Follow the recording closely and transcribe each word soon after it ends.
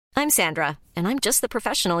I'm Sandra, and I'm just the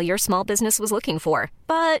professional your small business was looking for.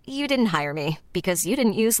 But you didn't hire me because you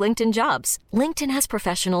didn't use LinkedIn Jobs. LinkedIn has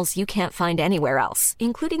professionals you can't find anywhere else,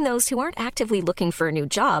 including those who aren't actively looking for a new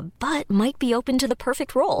job, but might be open to the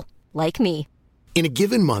perfect role, like me. In a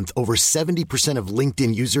given month, over 70% of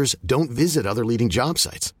LinkedIn users don't visit other leading job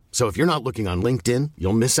sites. So if you're not looking on LinkedIn,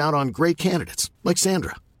 you'll miss out on great candidates like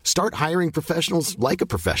Sandra. Start hiring professionals like a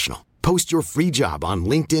professional. Post your free job on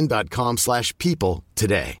linkedin.com/people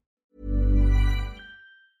today.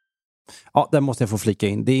 Ja, där måste jag få flika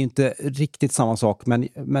in. Det är inte riktigt samma sak,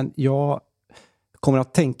 men jag kommer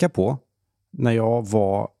att tänka på när jag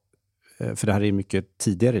var, för det här är mycket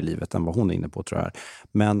tidigare i livet än vad hon är inne på, tror jag.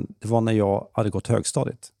 Men det var när jag hade gått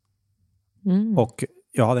högstadiet. Och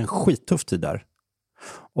jag hade en skittuff tid där.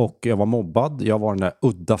 Och jag var mobbad, jag var den där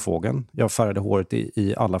udda fågeln. Jag färgade håret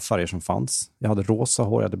i alla färger som fanns. Jag hade rosa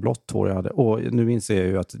hår, jag hade blått hår. Och nu inser jag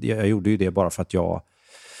ju att jag gjorde ju det bara för att jag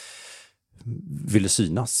ville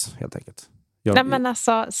synas, helt enkelt. Nej, men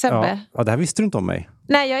alltså, Sebbe. Ja, det här visste du inte om mig.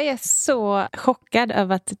 Nej, jag är så chockad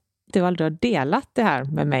över att du aldrig har delat det här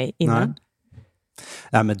med mig innan.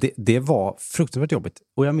 Nej, men det var fruktansvärt jobbigt.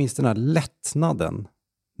 Och jag minns den här lättnaden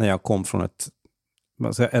när jag kom från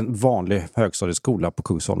en vanlig högstadieskola på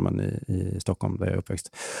Kungsholmen i Stockholm, där jag är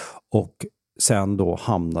uppväxt. Och sen då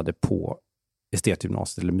hamnade på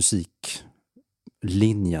estetgymnasiet, eller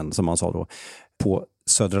musiklinjen som man sa då, på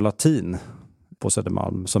Södra Latin på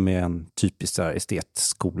Södermalm, som är en typisk där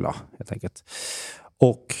estetskola, helt enkelt.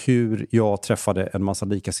 Och hur jag träffade en massa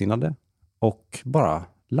likasinnade och bara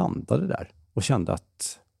landade där och kände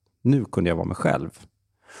att nu kunde jag vara mig själv.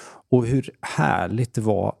 Och hur härligt det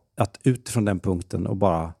var att utifrån den punkten och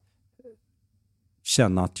bara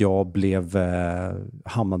känna att jag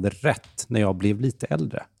hamnade rätt när jag blev lite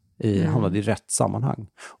äldre. Hamnade i rätt sammanhang.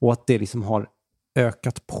 Och att det liksom har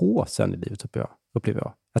ökat på sen i livet, upplever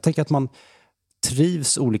jag. Jag tänker att man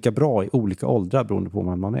trivs olika bra i olika åldrar beroende på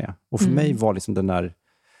vem man är. Och för mig var liksom den där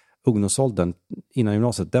ungdomsåldern innan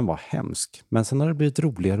gymnasiet, den var hemsk. Men sen har det blivit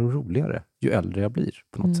roligare och roligare ju äldre jag blir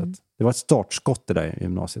på något sätt. Det var ett startskott det där i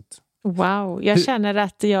gymnasiet. Wow, jag känner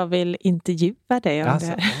att jag vill intervjua dig om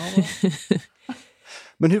det.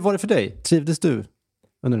 Men hur var det för dig? Trivdes du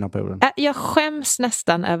under den här perioden? Jag skäms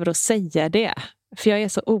nästan över att säga det. För jag är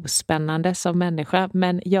så ospännande som människa.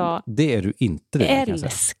 Men jag det är du inte det,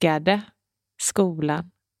 älskade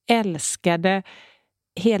skolan. Älskade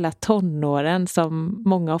hela tonåren som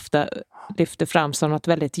många ofta lyfter fram som något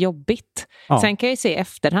väldigt jobbigt. Ja. Sen kan jag ju se i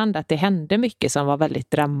efterhand att det hände mycket som var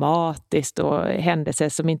väldigt dramatiskt och händelser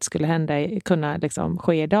som inte skulle kunna liksom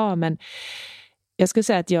ske idag. Men jag skulle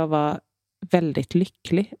säga att jag var väldigt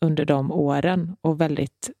lycklig under de åren och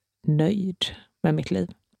väldigt nöjd med mitt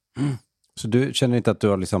liv. Så du känner inte att du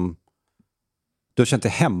har känt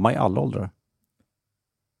dig hemma i alla åldrar?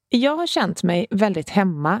 Jag har känt mig väldigt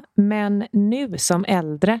hemma, men nu som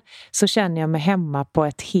äldre så känner jag mig hemma på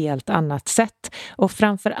ett helt annat sätt. Och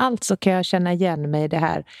framförallt så kan jag känna igen mig i det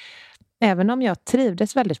här, även om jag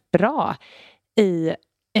trivdes väldigt bra i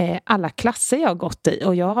alla klasser jag har gått i.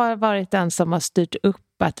 Och jag har varit den som har styrt upp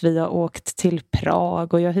att vi har åkt till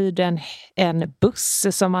Prag och jag hyrde en buss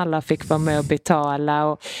som alla fick vara med och betala.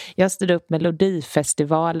 Och jag styrde upp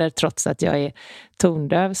melodifestivaler trots att jag är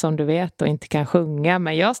tondöv som du vet och inte kan sjunga.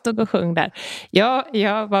 Men jag stod och sjöng där.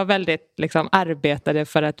 Jag var väldigt arbetade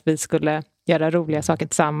för att vi skulle göra roliga saker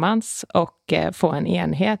tillsammans och få en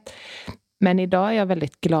enhet. Men idag är jag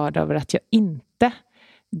väldigt glad över att jag inte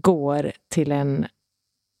går till en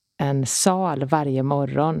sal varje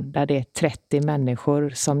morgon där det är 30 människor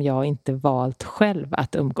som jag inte valt själv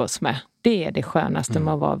att umgås med. Det är det skönaste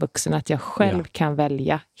med att vara vuxen, att jag själv kan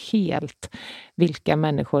välja helt vilka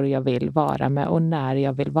människor jag vill vara med och när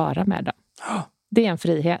jag vill vara med dem. Det är en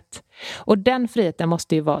frihet. Och den friheten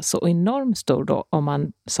måste ju vara så enormt stor då om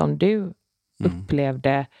man, som du,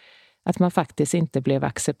 upplevde att man faktiskt inte blev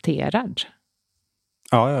accepterad.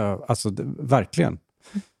 Ja, alltså verkligen.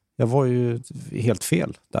 Jag var ju helt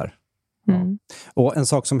fel där. Ja. Och en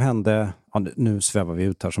sak som hände, nu svävar vi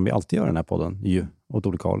ut här som vi alltid gör i den här podden, ju, åt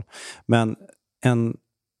olika håll. Men en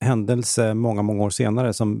händelse många år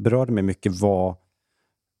senare som berörde mig mycket var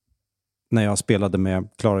när jag spelade med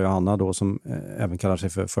Clara och Johanna då, som även kallar sig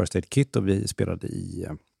för First Aid Kit, och vi spelade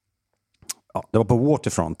det var på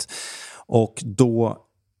Waterfront. Och då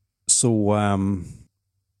så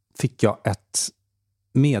fick jag ett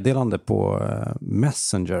meddelande på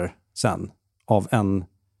Messenger sen av en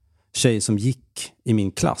tjej som gick i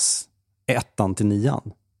min klass 1:an till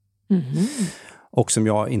 9:an. Och som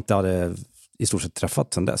jag inte hade i stort sett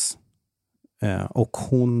träffat sedan dess. Och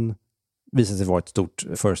hon visade sig vara ett stort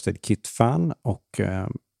First Aid Kit-fan och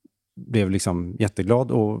blev liksom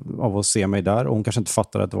jätteglad av att se mig där. Och hon kanske inte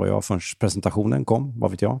fattade att det var jag förrän presentationen kom,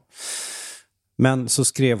 vad vet jag. Men så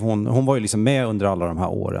skrev hon var ju liksom med under alla de här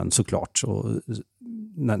åren såklart. Så,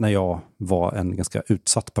 när jag var en ganska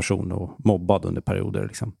utsatt person och mobbad under perioder.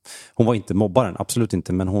 Liksom. Hon var inte mobbaren, absolut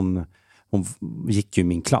inte, men hon gick ju i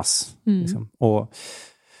min klass. Liksom. Och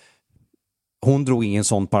hon drog ingen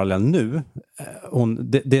sån parallell nu.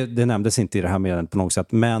 Det nämndes inte i det här meddelandet på något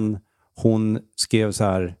sätt, men hon skrev så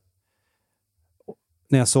här: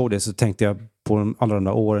 när jag såg det så tänkte jag på alla de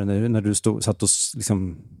där åren när du satt och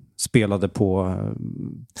liksom spelade på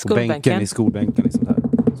bänken i skolbänken liksom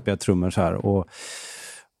där, spelade trummor så här och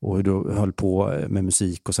hur du höll på med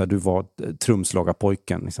musik och så här, du var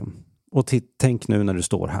trumslagarpojken liksom. Och tänk nu när du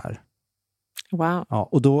står här. Wow. Ja,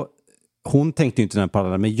 och då hon tänkte ju inte den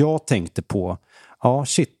parallellen, men jag tänkte på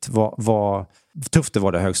shit, vad tufft det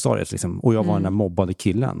var det högstadiet liksom, och jag var den där mobbade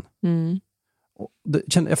killen.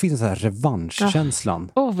 Jag fick en sån här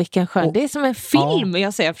revanschkänslan. Vilken skön. Det är som en film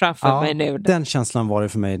jag ser framför mig nu. Den känslan var det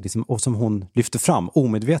för mig liksom, och som hon lyfte fram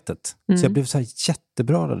omedvetet. Så jag blev så här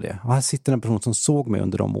jättebra av det. Och här sitter en person som såg mig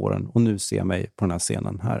under de åren och nu ser mig på den här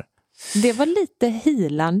scenen här. Det var lite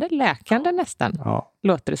hilande, läkande nästan.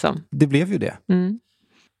 Låter det som. Det blev ju det.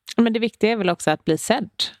 Men det viktiga är väl också att bli sedd.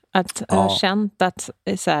 Att ha känt att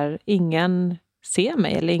så här, ingen ser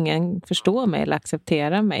mig eller ingen förstår mig eller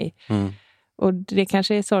accepterar mig. Och det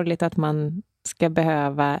kanske är sorgligt att man ska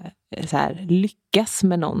behöva så här, lyckas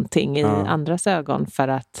med någonting i andras ögon för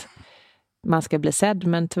att man ska bli sedd.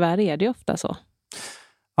 Men tyvärr är det ju ofta så.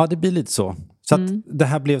 Ja, det blir lite så. Så att det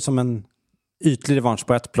här blev som en ytlig revansch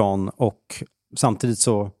på ett plan, och samtidigt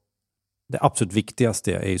så det absolut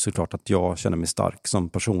viktigaste är ju såklart att jag känner mig stark som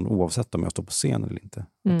person oavsett om jag står på scen eller inte.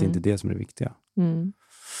 Att det inte är det som är det viktiga.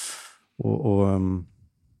 Och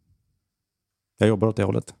jag jobbar åt det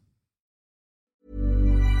hållet.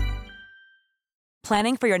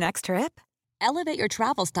 Planning for your next trip? Elevate your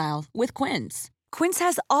travel style with Quince. Quince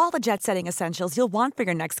has all the jet-setting essentials you'll want for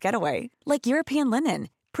your next getaway, like European linen,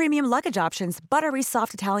 premium luggage options, buttery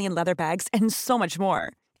soft Italian leather bags, and so much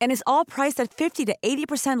more. And is all priced at 50 to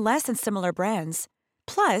 80% less than similar brands.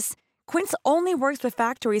 Plus, Quince only works with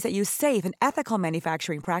factories that use safe and ethical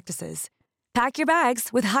manufacturing practices. Pack your bags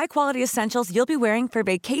with high-quality essentials you'll be wearing for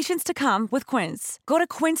vacations to come with Quince. Go to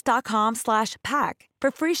quince.com/pack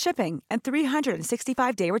for free shipping and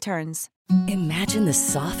 365-day returns. Imagine the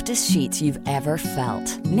softest sheets you've ever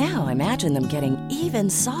felt. Now imagine them getting even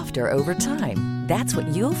softer over time. That's what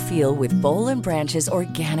you'll feel with Boll & Branch's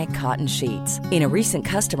organic cotton sheets. In a recent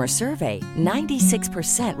customer survey,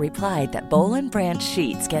 96% replied that Boll & Branch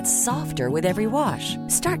sheets get softer with every wash.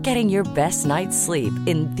 Start getting your best night's sleep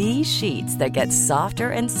in these sheets that get softer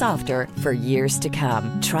and softer for years to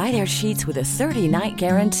come. Try their sheets with a 30-night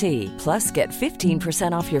guarantee. Plus, get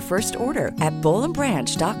 15% off your first order at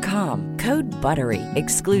bollandbranch.com. Code BUTTERY.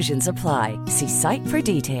 Exclusions apply. See site for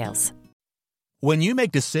details. When you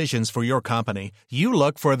make decisions for your company, you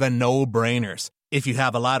look for the no-brainers. If you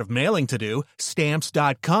have a lot of mailing to do,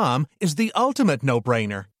 Stamps.com is the ultimate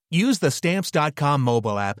no-brainer. Use the Stamps.com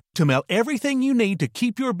mobile app to mail everything you need to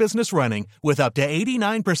keep your business running with up to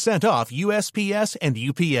 89% off USPS and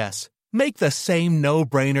UPS. Make the same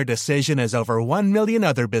no-brainer decision as over 1 million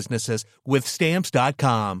other businesses with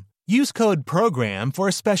Stamps.com. Use code PROGRAM for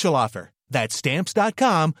a special offer. That's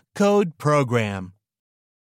Stamps.com, code PROGRAM.